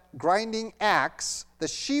that grinding axe that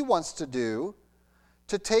she wants to do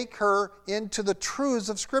to take her into the truths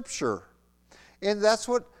of Scripture. And that's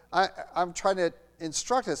what I'm trying to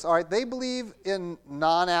instruct us. All right, they believe in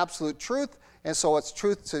non-absolute truth, and so it's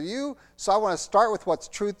truth to you. So I want to start with what's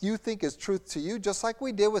truth you think is truth to you, just like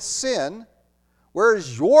we did with sin. Where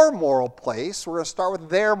is your moral place? We're going to start with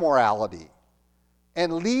their morality.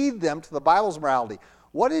 and lead them to the Bible's morality.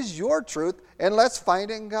 What is your truth? And let's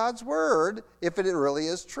find in God's Word if it really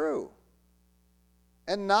is true.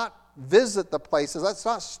 And not visit the places. Let's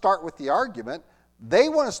not start with the argument. They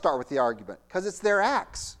want to start with the argument because it's their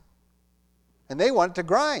axe. And they want it to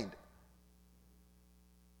grind.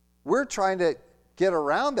 We're trying to get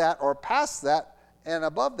around that or past that and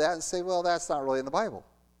above that and say, well, that's not really in the Bible.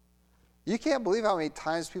 You can't believe how many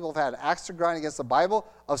times people have had axe to grind against the Bible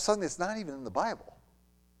of something that's not even in the Bible.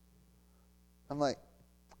 I'm like,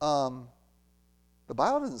 the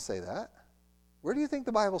Bible doesn't say that. Where do you think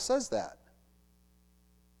the Bible says that?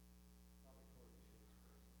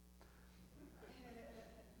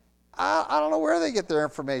 I don't know where they get their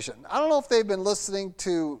information. I don't know if they've been listening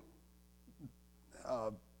to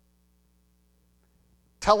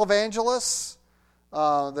televangelists.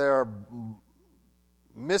 They're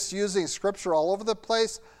misusing Scripture all over the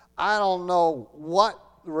place. I don't know what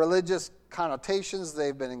religious connotations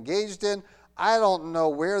they've been engaged in. I don't know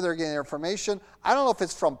where they're getting their information. I don't know if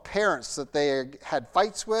it's from parents that they had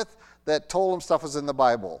fights with that told them stuff was in the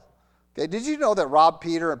Bible. Okay, did you know that rob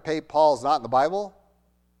Peter and pay Paul is not in the Bible?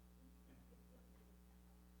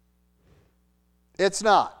 It's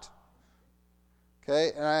not.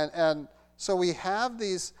 Okay, and so we have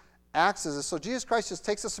these axes. So Jesus Christ just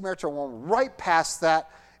takes the Samaritan woman right past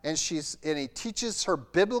that, and he teaches her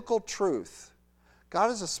biblical truth.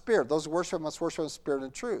 God is a spirit. Those who worship him must worship him in spirit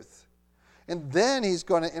and truth. And then he's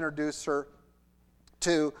going to introduce her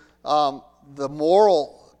to the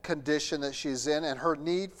moral condition that she's in and her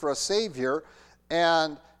need for a Savior.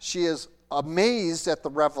 And she is amazed at the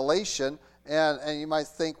revelation. And you might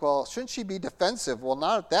think, well, shouldn't she be defensive? Well,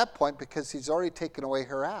 not at that point, because he's already taken away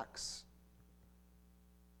her axe.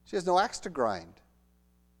 She has no axe to grind.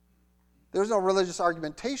 There's no religious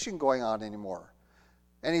argumentation going on anymore.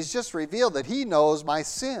 And he's just revealed that he knows my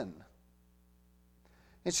sin.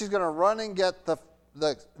 And she's going to run and get the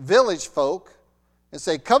village folk and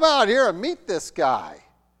say, come out here and meet this guy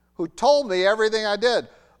who told me everything I did.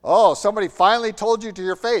 Oh, somebody finally told you to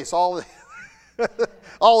your face all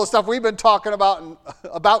the stuff we've been talking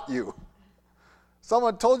about you.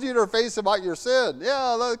 Someone told you to her face about your sin.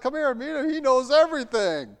 Yeah, come here and meet him. He knows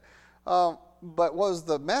everything. But what was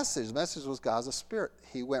the message? The message was God's a spirit.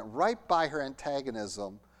 He went right by her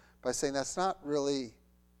antagonism by saying that's not really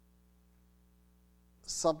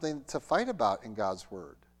something to fight about in God's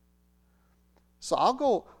Word. So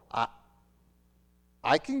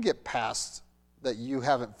I can get past that you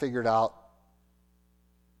haven't figured out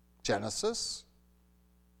Genesis,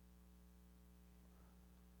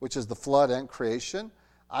 which is the flood and creation.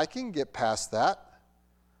 I can get past that.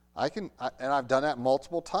 And I've done that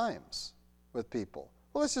multiple times with people.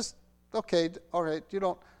 Well, it's just, okay, all right,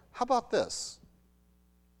 how about this?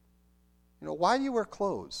 Why do you wear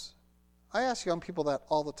clothes? I ask young people that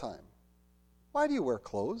all the time. Why do you wear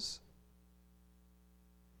clothes?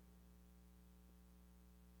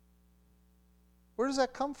 Where does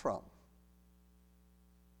that come from?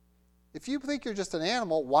 If you think you're just an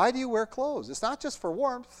animal, why do you wear clothes? It's not just for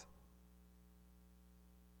warmth.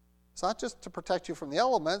 It's not just to protect you from the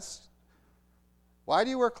elements. Why do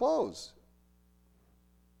you wear clothes?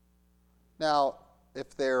 Now,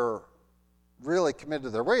 if they're really committed to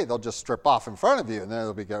their way, they'll just strip off in front of you, and then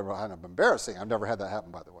it'll be kind of embarrassing. I've never had that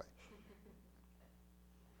happen, by the way.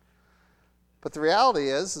 But the reality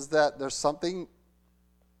is that there's something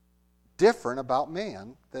different about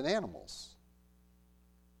man than animals.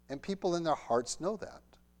 And people in their hearts know that.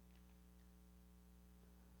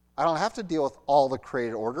 I don't have to deal with all the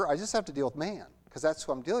created order. I just have to deal with man, because that's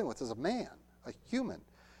who I'm dealing with as a man, a human.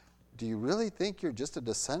 Do you really think you're just a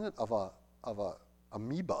descendant of a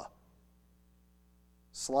amoeba?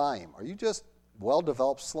 Slime. Are you just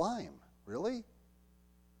well-developed slime? Really?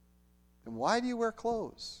 Then why do you wear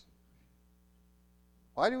clothes?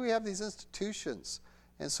 Why do we have these institutions?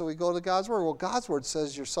 And so we go to God's Word. Well, God's Word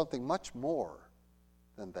says you're something much more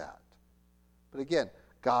than that. But again,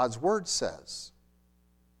 God's Word says.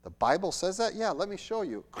 The Bible says that? Yeah, let me show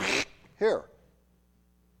you. Here.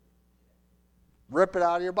 Rip it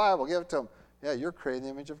out of your Bible. Give it to them. Yeah, you're created in the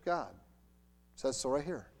image of God. It says so right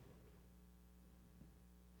here.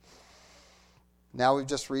 Now we've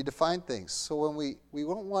just redefined things. So when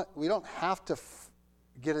we don't have to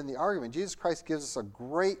get in the argument. Jesus Christ gives us a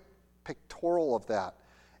great pictorial of that.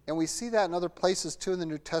 And we see that in other places too in the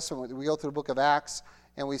New Testament. We go through the book of Acts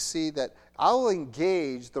and we see that I will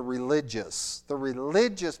engage the religious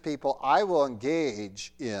people I will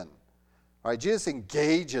engage in. All right, Jesus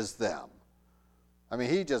engages them. I mean,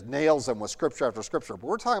 he just nails them with scripture after scripture. But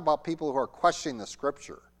we're talking about people who are questioning the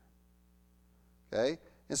scripture. Okay?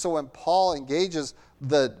 And so when Paul engages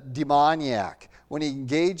the demoniac, when he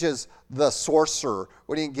engages the sorcerer,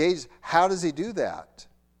 when he engages, how does he do that?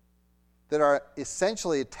 That are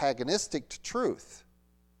essentially antagonistic to truth.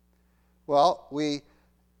 Well, we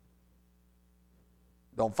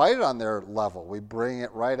don't fight it on their level. We bring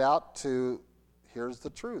it right out to, here's the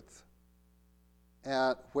truth.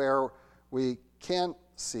 And where we can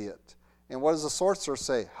see it. And what does the sorcerer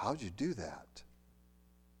say? How'd you do that?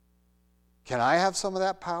 Can I have some of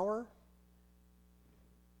that power?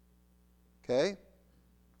 Okay?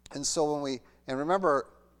 And so and remember,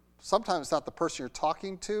 sometimes it's not the person you're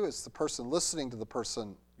talking to, it's the person listening to the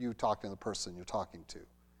person, you talking to the person you're talking to.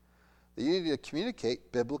 You need to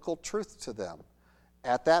communicate biblical truth to them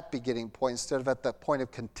at that beginning point instead of at that point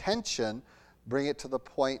of contention, bring it to the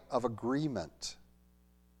point of agreement.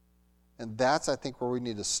 And that's, I think, where we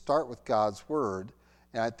need to start with God's Word.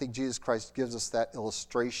 And I think Jesus Christ gives us that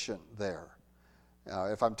illustration there.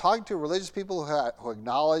 If I'm talking to religious people who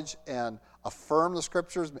acknowledge and affirm the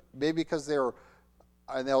Scriptures, maybe because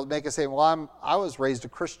and they'll make us say, well, I was raised a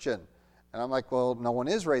Christian. And I'm like, well, no one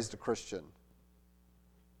is raised a Christian.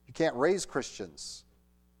 You can't raise Christians,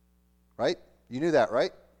 right? You knew that,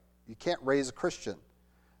 right? You can't raise a Christian.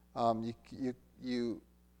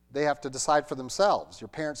 They have to decide for themselves. Your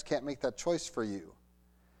parents can't make that choice for you.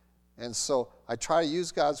 And so I try to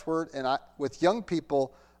use God's Word. And with young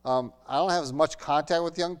people, I don't have as much contact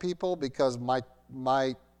with young people because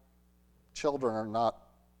my children are not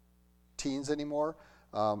teens anymore.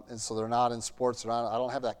 And so they're not in sports. I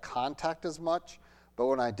don't have that contact as much. But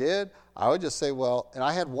when I did, I would just say, and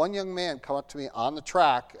I had one young man come up to me on the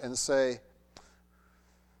track and say,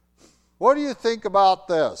 what do you think about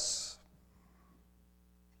this?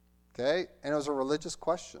 Okay? And it was a religious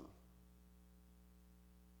question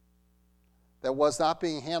that was not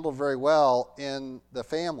being handled very well in the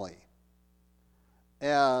family.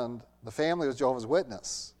 And the family was Jehovah's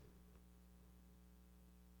Witness.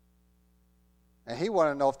 And he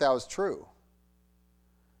wanted to know if that was true.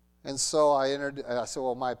 And so I said,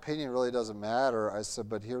 well, my opinion really doesn't matter. I said,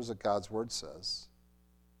 but here's what God's Word says.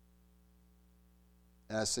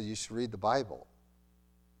 And I said, you should read the Bible.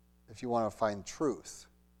 If you want to find truth,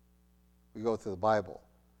 we go through the Bible.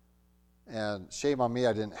 And shame on me,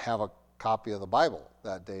 I didn't have a copy of the Bible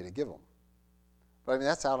that day to give him. But I mean,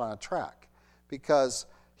 that's out on a track. Because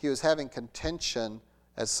he was having contention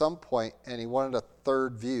at some point, and he wanted a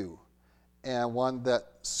third view. And one that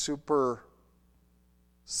supersedes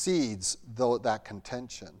that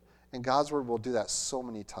contention. And God's Word will do that so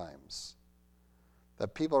many times.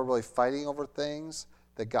 That people are really fighting over things,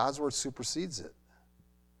 that God's Word supersedes it.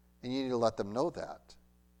 And you need to let them know that.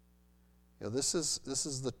 You know, this is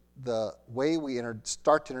the way we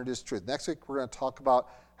start to introduce truth. Next week we're going to talk about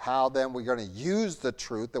how then we're going to use the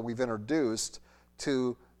truth that we've introduced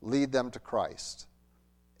to lead them to Christ.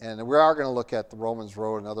 And we are going to look at the Romans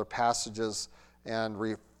Road and other passages and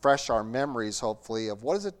refresh our memories, hopefully, of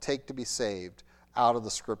what does it take to be saved out of the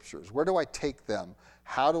Scriptures? Where do I take them?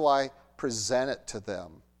 How do I present it to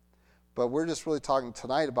them? But we're just really talking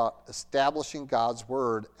tonight about establishing God's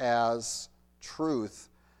Word as truth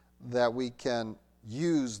that we can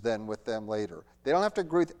use then with them later. They don't have to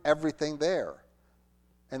agree with everything there.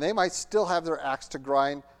 And they might still have their axe to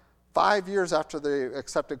grind 5 years after they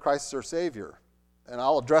accepted Christ as their Savior. And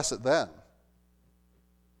I'll address it then,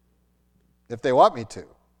 if they want me to.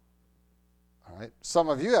 All right? Some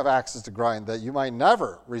of you have axes to grind that you might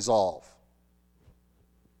never resolve,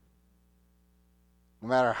 no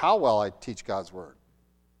matter how well I teach God's Word.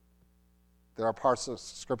 There are parts of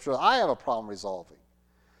Scripture that I have a problem resolving.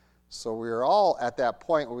 So we are all at that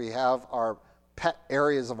point where we have our pet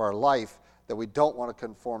areas of our life that we don't want to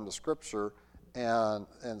conform to Scripture. And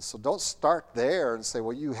so don't start there and say,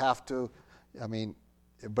 well, you have to,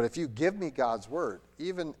 but if you give me God's Word,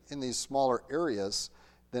 even in these smaller areas,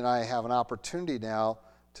 then I have an opportunity now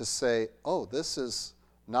to say, oh, this is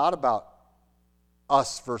not about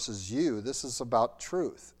us versus you. This is about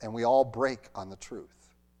truth. And we all break on the truth.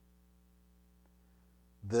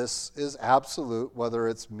 This is absolute, whether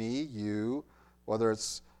it's me, you, whether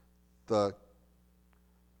it's the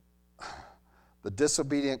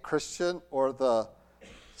disobedient Christian or the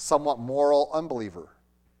somewhat moral unbeliever.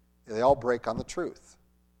 They all break on the truth.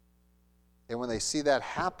 And when they see that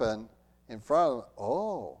happen in front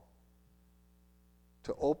of them,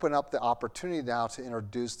 to open up the opportunity now to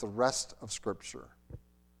introduce the rest of Scripture.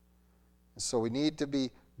 And so we need to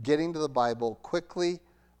be getting to the Bible quickly,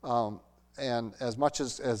 and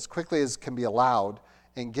as quickly as can be allowed,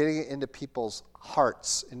 and getting it into people's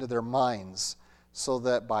hearts, into their minds, so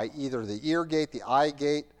that by either the ear gate, the eye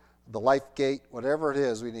gate, the life gate, whatever it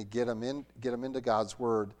is, we need to get them into God's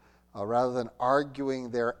Word, rather than arguing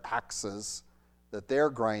their axes that they're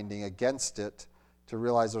grinding against it to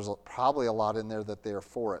realize there's probably a lot in there that they are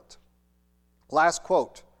for it. Last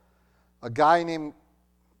quote. A guy named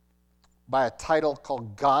by a title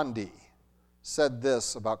called Gandhi said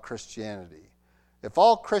this about Christianity. If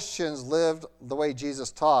all Christians lived the way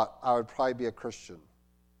Jesus taught, I would probably be a Christian.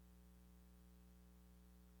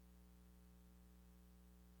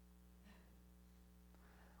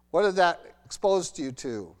 What did that expose you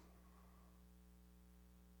to?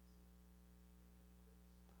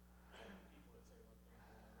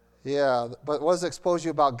 Yeah, but what does it expose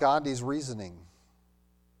you about Gandhi's reasoning?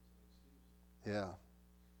 Yeah.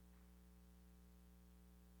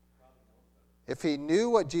 If he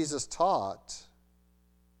knew what Jesus taught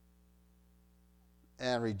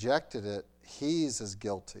and rejected it, he's as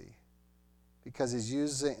guilty. Because he's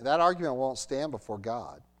using, that argument won't stand before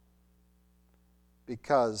God.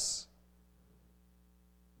 Because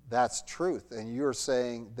that's truth. And you're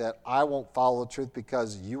saying that I won't follow the truth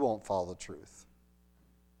because you won't follow the truth.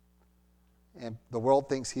 And the world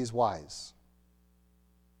thinks he's wise.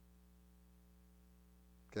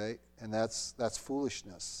 Okay? And that's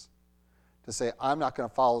foolishness. To say, I'm not going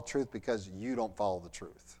to follow the truth because you don't follow the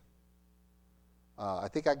truth. I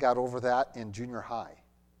think I got over that in junior high.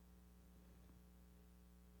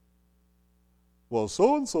 Well,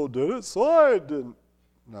 so-and-so did it, so I didn't.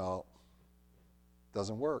 No,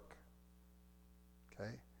 doesn't work.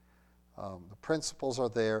 Okay? The principles are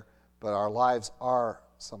there, but our lives are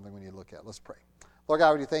something we need to look at. Let's pray. Lord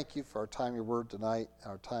God, we thank you for our time, your word tonight,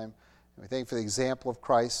 our time. And we thank you for the example of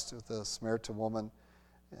Christ with the Samaritan woman.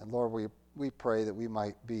 And Lord, we pray that we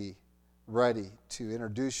might be ready to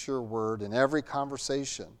introduce your word in every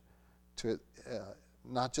conversation, to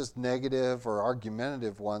not just negative or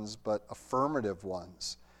argumentative ones, but affirmative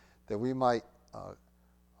ones, that we might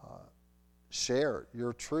share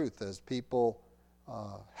your truth as people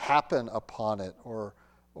happen upon it, or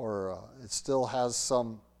it still has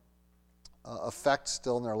some effect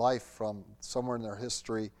still in their life from somewhere in their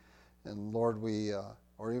history. And Lord,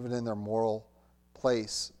 or even in their moral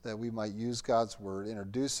place, that we might use God's word,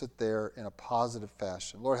 introduce it there in a positive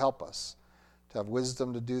fashion. Lord, help us to have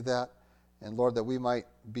wisdom to do that. And Lord, that we might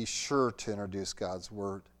be sure to introduce God's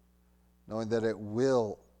word, knowing that it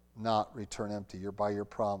will not return empty by your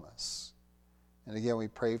promise. And again, we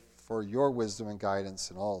pray for your wisdom and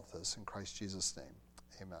guidance in all of this. In Christ Jesus' name,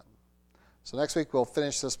 amen. So next week we'll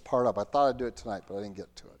finish this part up. I thought I'd do it tonight, but I didn't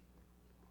get to it.